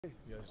Yes,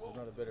 there's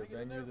not a better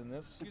venue than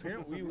this.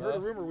 Apparently, we heard a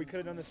rumor we could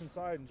have done this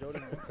inside, and Joe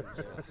didn't want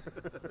to.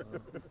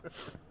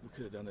 We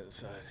could have done it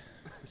inside.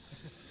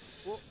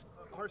 Well,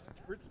 Harsin,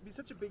 for it to be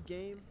such a big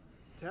game,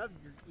 to have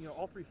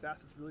all three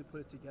facets really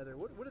put it together,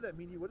 what did that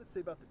mean to you? What did it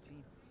say about the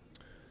team?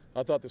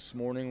 I thought this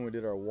morning when we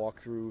did our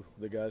walkthrough,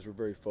 the guys were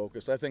very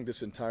focused. I think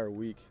this entire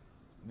week,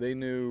 they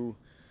knew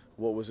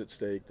what was at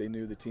stake. They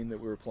knew the team that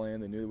we were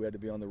playing. They knew that we had to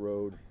be on the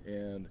road,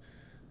 and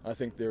I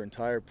think their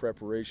entire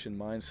preparation,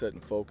 mindset,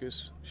 and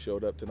focus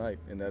showed up tonight,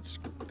 and that's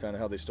kind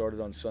of how they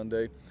started on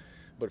Sunday.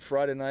 But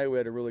Friday night we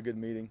had a really good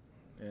meeting,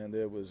 and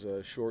it was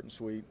short and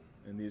sweet,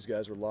 and these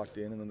guys were locked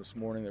in. And then this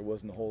morning there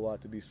wasn't a whole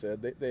lot to be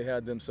said. They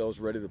had themselves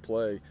ready to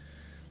play,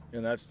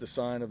 and that's the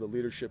sign of the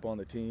leadership on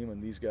the team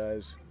and these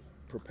guys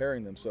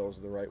preparing themselves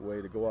the right way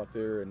to go out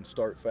there and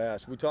start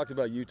fast. We talked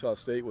about Utah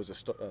State was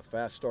a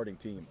fast starting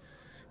team,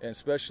 and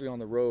especially on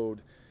the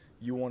road,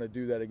 you want to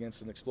do that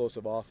against an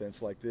explosive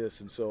offense like this.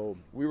 And so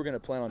we were going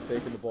to plan on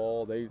taking the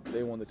ball.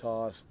 They won the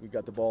toss. We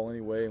got the ball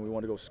anyway, and we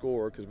wanted to go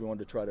score because we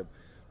wanted to try to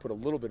put a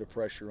little bit of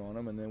pressure on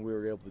them, and then we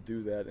were able to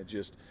do that. And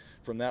just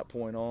from that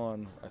point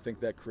on, I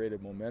think that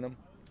created momentum,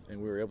 and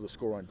we were able to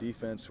score on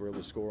defense. We were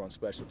able to score on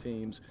special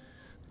teams.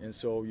 And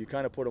so you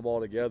kind of put them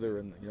all together,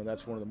 and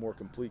that's one of the more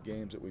complete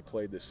games that we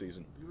played this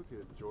season. You look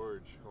at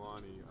George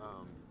Kalani.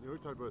 We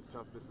talked about his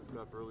toughness and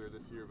stuff earlier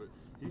this year, but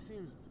the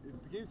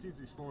game seems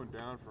to be slowing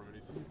down for him,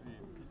 and he seems to be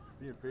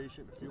being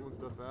patient and feeling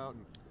stuff out.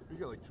 And he's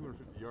got like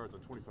 250 yards on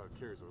 25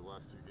 carries over the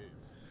last 2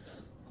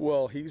 games.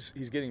 Well, he's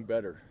getting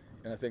better,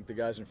 and I think the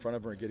guys in front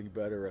of him are getting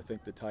better. I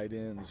think the tight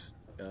ends,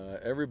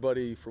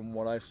 everybody from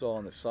what I saw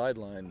on the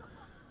sideline,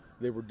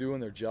 they were doing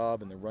their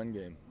job in the run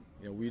game.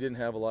 We didn't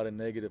have a lot of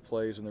negative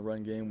plays in the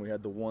run game. We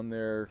had the one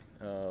there,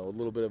 a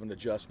little bit of an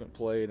adjustment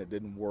play, and it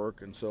didn't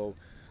work. And so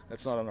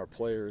that's not on our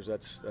players.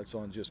 That's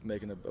on just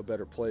making a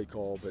better play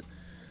call. But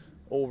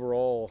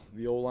overall,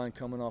 the O-line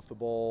coming off the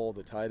ball,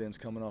 the tight ends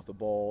coming off the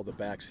ball, the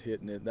backs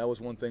hitting it. That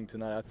was one thing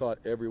tonight. I thought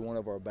every one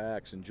of our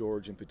backs, and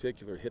George in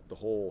particular, hit the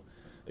hole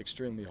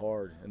extremely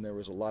hard. And there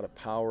was a lot of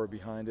power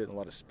behind it, and a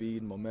lot of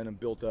speed and momentum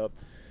built up.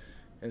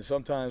 And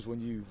sometimes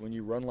when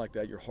you run like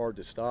that, you're hard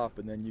to stop,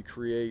 and then you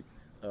create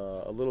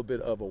a little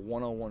bit of a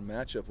one-on-one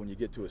matchup when you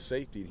get to a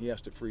safety, and he has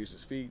to freeze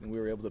his feet, and we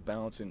were able to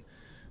bounce and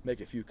make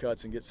a few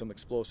cuts and get some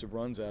explosive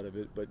runs out of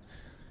it. But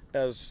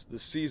as the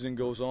season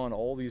goes on,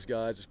 all these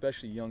guys,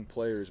 especially young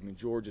players,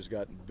 George has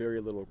gotten very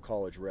little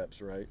college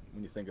reps, right?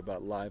 When you think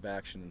about live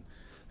action,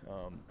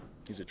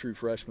 he's a true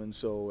freshman,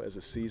 so as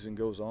the season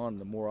goes on,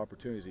 the more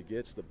opportunities he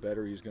gets, the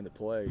better he's going to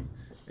play,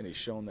 and he's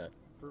shown that.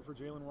 For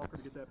Jalen Walker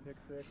to get that pick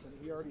six, and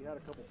he already had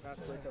a couple pass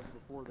breakups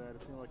before that.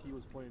 It seemed like he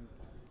was playing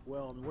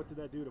well. What did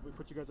that do? Did we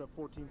put you guys up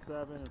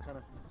 14-7 and kind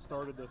of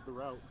started the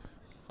route?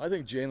 I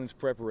think Jalen's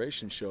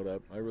preparation showed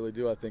up. I really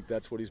do. I think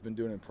that's what he's been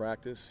doing in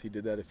practice. He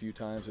did that a few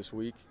times this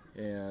week,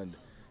 and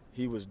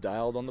he was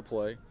dialed on the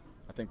play.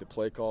 I think the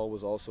play call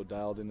was also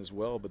dialed in as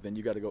well, but then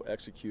you got to go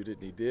execute it,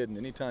 and he did. And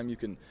anytime you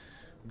can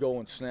go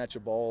and snatch a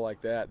ball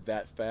like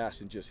that fast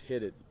and just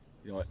hit it,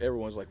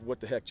 everyone's like, what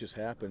the heck just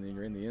happened? And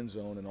you're in the end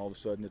zone, and all of a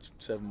sudden it's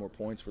 7 more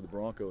points for the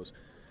Broncos.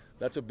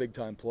 That's a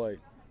big-time play.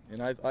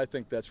 And I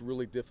think that's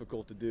really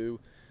difficult to do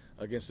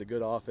against a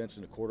good offense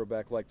and a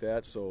quarterback like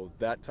that. So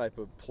that type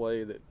of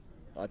play,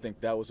 I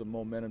think that was a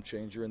momentum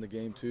changer in the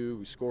game too.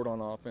 We scored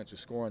on offense, we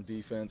score on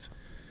defense.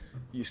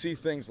 You see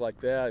things like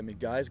that.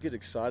 Guys get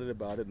excited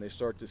about it, and they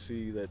start to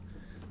see that,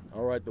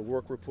 all right, the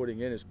work we're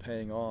putting in is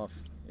paying off.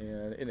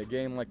 And in a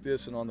game like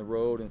this and on the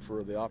road, and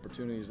for the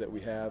opportunities that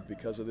we have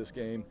because of this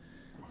game,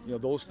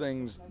 those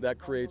things, that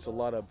creates a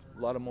lot of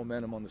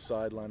momentum on the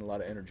sideline, a lot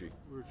of energy.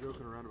 We were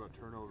joking around about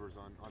turnovers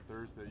on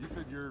Thursday. You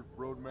said your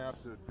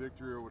roadmap to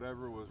victory or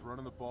whatever was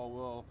running the ball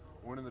well,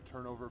 winning the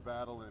turnover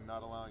battle, and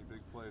not allowing big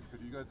plays.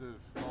 Could you guys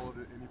have followed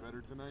it any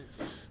better tonight?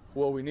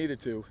 Well, we needed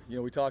to.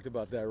 We talked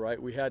about that,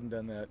 right? We hadn't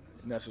done that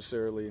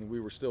necessarily, and we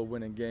were still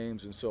winning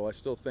games. And so I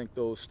still think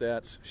those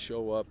stats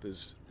show up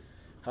as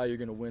how you're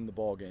going to win the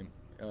ball game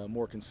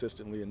more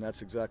consistently, and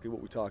that's exactly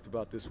what we talked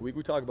about this week.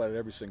 We talk about it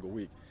every single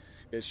week.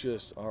 It's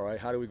just, all right,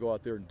 how do we go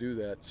out there and do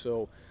that?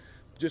 So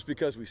just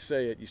because we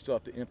say it, you still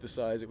have to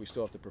emphasize it, we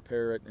still have to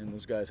prepare it, and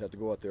those guys have to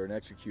go out there and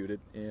execute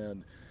it.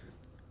 And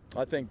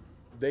I think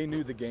they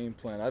knew the game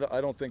plan. I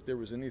don't think there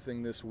was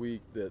anything this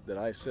week that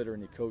I said or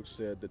any coach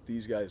said that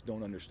these guys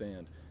don't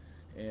understand.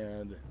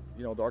 And,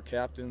 our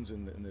captains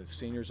and the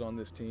seniors on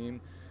this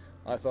team,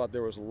 I thought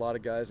there was a lot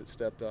of guys that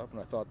stepped up,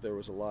 and I thought there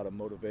was a lot of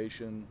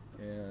motivation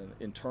and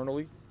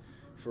internally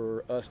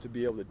for us to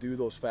be able to do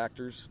those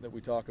factors that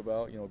we talk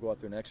about, go out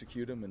there and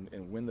execute them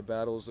and win the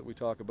battles that we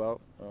talk about,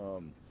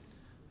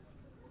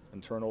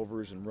 and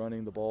turnovers and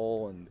running the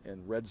ball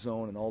and red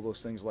zone and all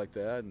those things like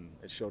that, and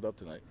it showed up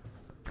tonight.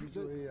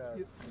 Usually,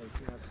 the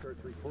team has to start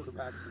 3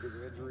 quarterbacks because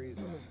of injuries,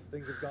 and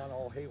things have gone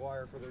all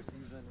haywire for their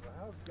season.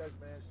 How have you guys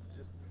managed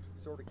to just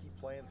sort of keep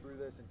playing through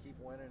this and keep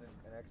winning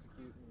and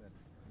executing?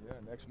 Yeah,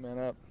 next man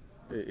up.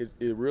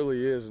 It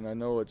really is, and I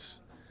know it's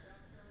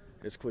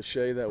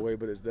cliche that way,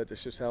 but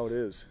that's just how it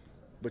is.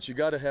 But you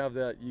got to have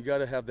that. You got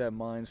to have that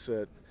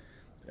mindset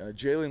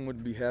Jalen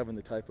wouldn't be having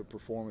the type of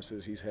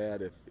performances he's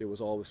had if it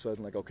was all of a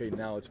sudden like, okay,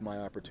 now it's my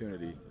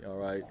opportunity, all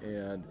right?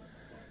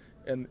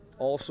 And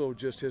also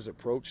just his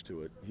approach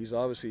to it. He's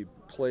obviously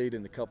played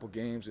in a couple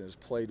games and has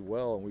played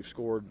well, and we've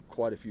scored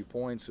quite a few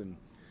points, and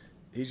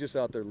he's just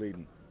out there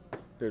leading.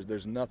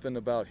 There's nothing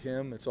about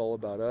him. It's all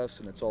about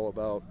us, and it's all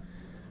about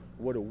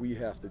what do we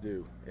have to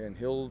do. And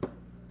he'll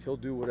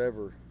do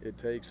whatever it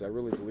takes. I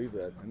really believe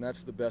that. And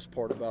that's the best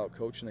part about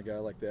coaching a guy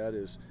like that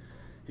is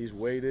he's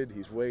waited.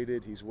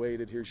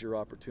 Here's your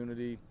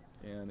opportunity.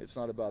 And it's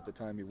not about the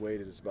time you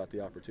waited, it's about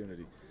the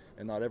opportunity.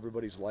 And not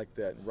everybody's like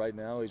that. And right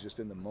now, he's just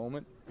in the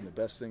moment. And the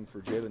best thing for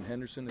Jalen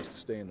Henderson is to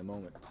stay in the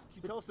moment. Can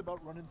you tell us about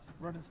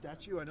running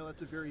statue? I know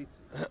that's a very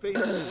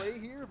famous play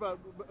here. About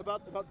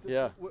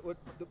what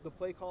the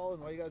play call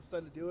and why you guys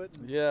decided to do it.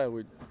 Yeah,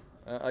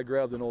 I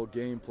grabbed an old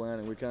game plan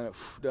and we kind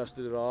of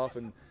dusted it off,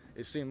 and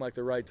it seemed like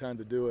the right time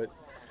to do it.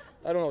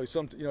 I don't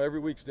know. Every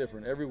week's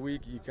different. Every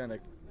week you kind of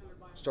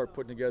start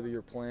putting together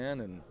your plan,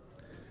 and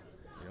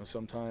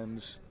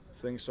sometimes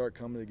things start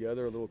coming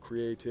together, a little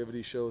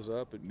creativity shows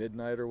up at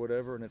midnight or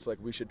whatever, and it's like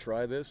we should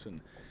try this, and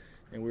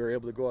we were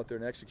able to go out there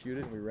and execute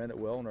it, and we ran it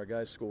well, and our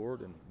guys scored,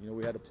 and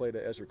we had to play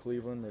to Ezra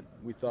Cleveland that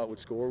we thought would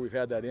score. We've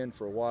had that in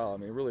for a while. I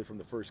mean, really from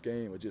the first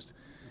game,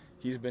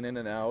 he's been in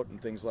and out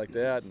and things like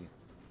that, and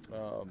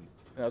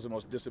that was the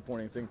most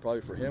disappointing thing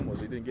probably for him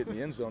was he didn't get in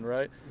the end zone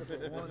right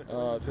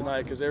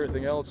tonight, because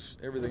everything else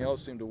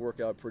seemed to work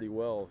out pretty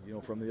well,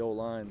 from the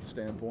O-line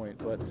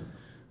standpoint.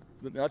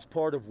 But that's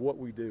part of what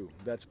we do.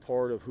 That's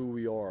part of who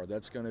we are.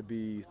 That's going to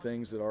be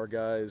things that our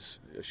guys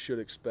should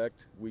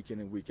expect week in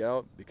and week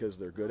out because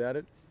they're good at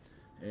it.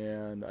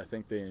 And I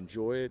think they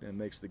enjoy it and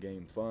makes the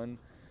game fun.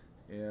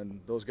 And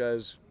those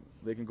guys,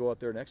 they can go out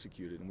there and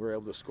execute it, and we're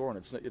able to score.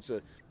 And it's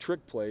a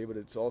trick play, but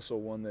it's also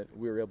one that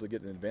we were able to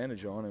get an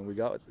advantage on, and we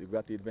got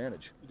the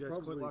advantage. You guys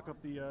could lock up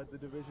the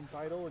division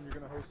title, and you're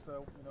going to host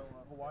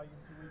Hawaii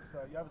in 2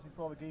 weeks. You obviously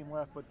still have a game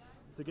left, but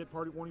to get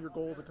one of your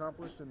goals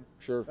accomplished, and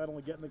sure, not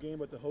only get in the game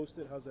but to host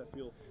it, how's that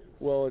feel?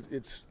 Well,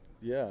 it's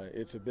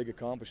a big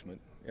accomplishment.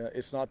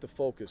 It's not the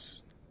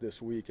focus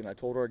this week, and I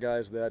told our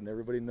guys that, and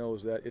everybody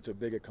knows that it's a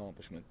big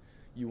accomplishment.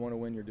 You want to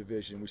win your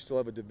division. We still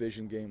have a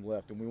division game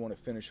left, and we want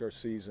to finish our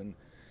season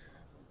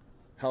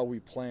how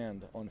we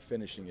planned on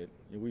finishing it.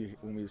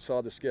 When we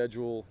saw the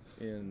schedule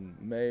in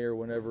May or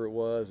whenever it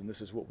was, and this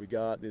is what we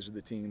got, these are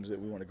the teams that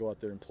we want to go out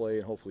there and play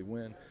and hopefully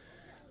win.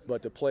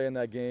 But to play in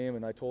that game,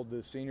 and I told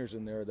the seniors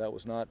in there that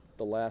was not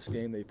the last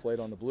game they played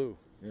on the blue.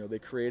 They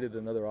created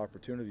another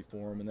opportunity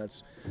for them, and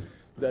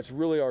that's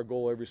really our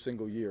goal every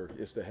single year,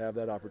 is to have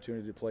that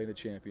opportunity to play in a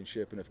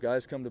championship. And if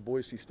guys come to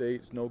Boise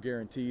State, no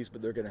guarantees,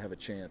 but they're going to have a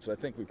chance. I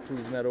think we've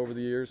proven that over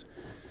the years.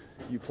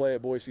 You play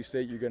at Boise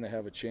State, you're going to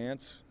have a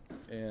chance,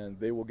 and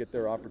they will get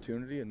their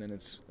opportunity, and then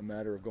it's a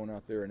matter of going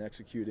out there and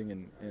executing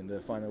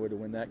and finding a way to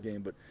win that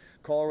game. But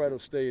Colorado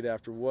State,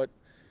 after what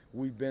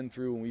we've been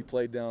through when we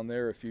played down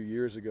there a few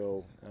years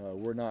ago,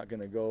 we're not going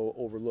to go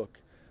overlook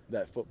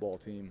that football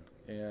team.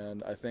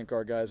 And I think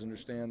our guys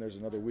understand there's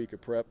another week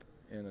of prep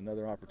and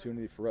another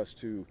opportunity for us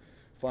to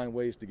find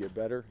ways to get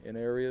better in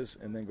areas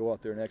and then go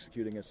out there and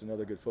execute against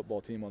another good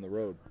football team on the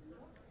road.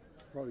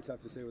 Probably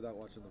tough to say without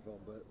watching the film,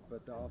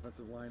 but the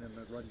offensive line and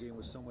the run game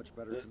was so much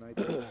better tonight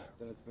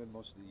than it's been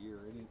most of the year.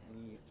 Any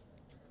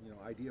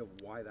idea of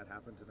why that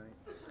happened tonight?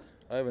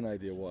 I have an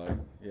idea why.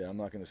 Yeah, I'm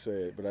not going to say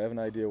it, but I have an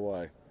idea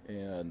why.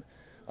 And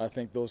I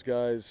think those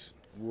guys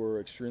were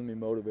extremely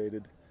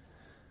motivated.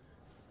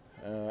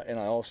 And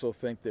I also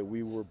think that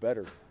we were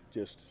better,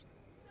 just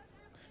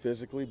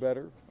physically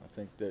better. I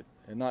think that,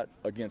 and not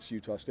against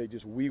Utah State,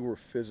 just we were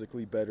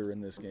physically better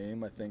in this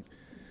game. I think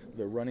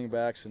the running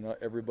backs and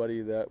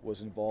everybody that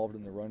was involved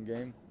in the run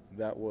game,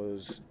 that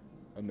was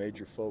a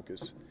major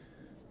focus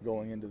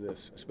going into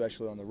this,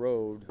 especially on the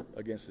road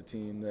against a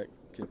team that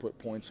can put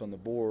points on the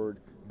board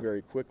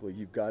very quickly.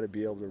 You've got to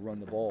be able to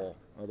run the ball.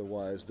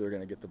 Otherwise, they're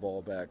going to get the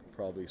ball back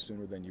probably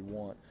sooner than you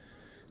want.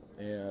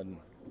 And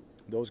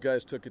those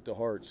guys took it to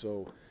heart.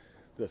 So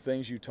the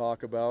things you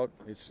talk about,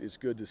 it's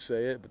good to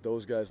say it, but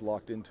those guys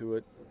locked into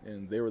it,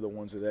 and they were the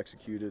ones that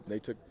executed. They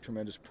took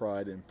tremendous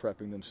pride in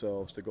prepping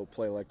themselves to go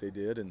play like they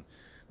did, and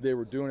they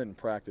were doing it in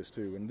practice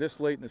too. And this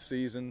late in the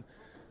season,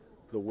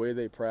 the way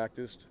they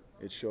practiced,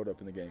 it showed up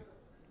in the game.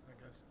 I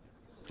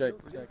guess. Okay.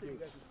 Thank you.